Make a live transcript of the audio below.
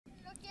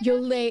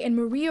Yole and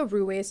Maria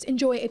Ruiz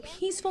enjoy a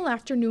peaceful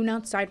afternoon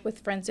outside with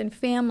friends and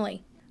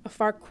family, a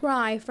far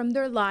cry from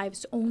their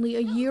lives only a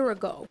year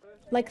ago.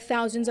 Like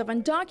thousands of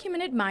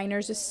undocumented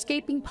minors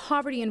escaping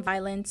poverty and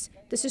violence,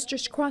 the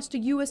sisters crossed the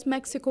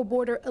U.S.-Mexico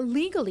border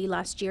illegally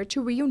last year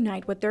to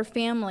reunite with their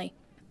family.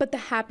 But the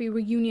happy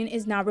reunion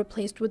is now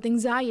replaced with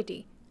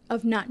anxiety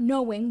of not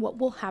knowing what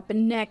will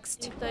happen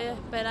next.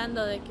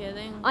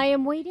 I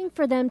am waiting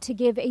for them to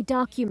give a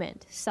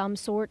document, some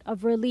sort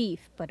of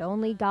relief, but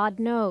only God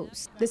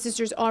knows. The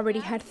sisters already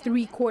had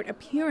 3 court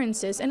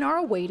appearances and are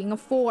awaiting a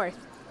 4th.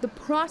 The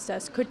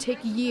process could take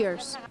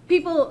years.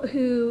 People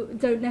who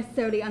don't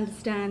necessarily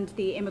understand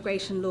the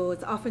immigration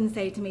laws often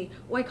say to me,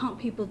 why can't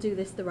people do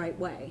this the right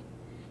way?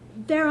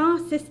 There are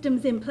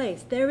systems in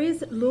place. There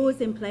is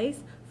laws in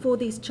place for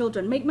these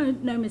children. Make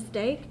no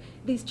mistake,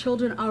 these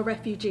children are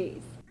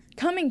refugees.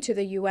 Coming to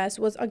the U.S.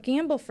 was a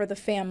gamble for the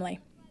family.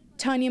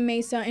 Tanya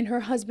Mesa and her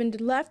husband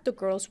left the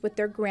girls with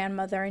their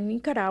grandmother in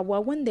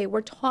Nicaragua when they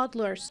were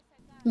toddlers.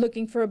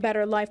 Looking for a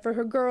better life for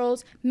her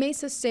girls,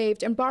 Mesa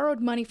saved and borrowed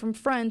money from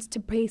friends to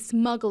pay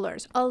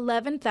smugglers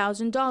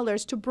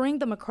 $11,000 to bring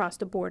them across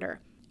the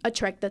border, a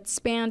trek that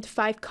spanned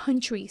 5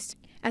 countries.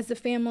 As the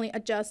family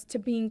adjusts to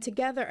being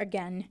together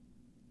again,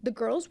 the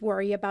girls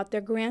worry about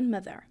their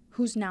grandmother,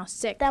 who's now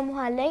sick.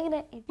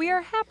 We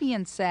are happy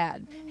and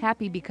sad.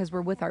 Happy because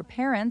we're with our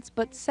parents,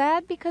 but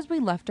sad because we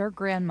left our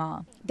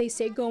grandma. They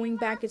say going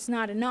back is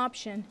not an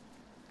option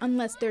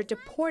unless they're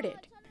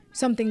deported,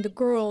 something the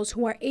girls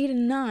who are 8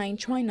 and 9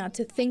 try not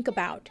to think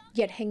about,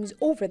 yet hangs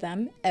over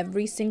them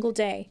every single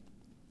day.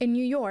 In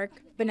New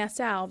York,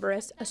 Vanessa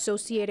Alvarez,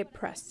 Associated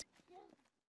Press.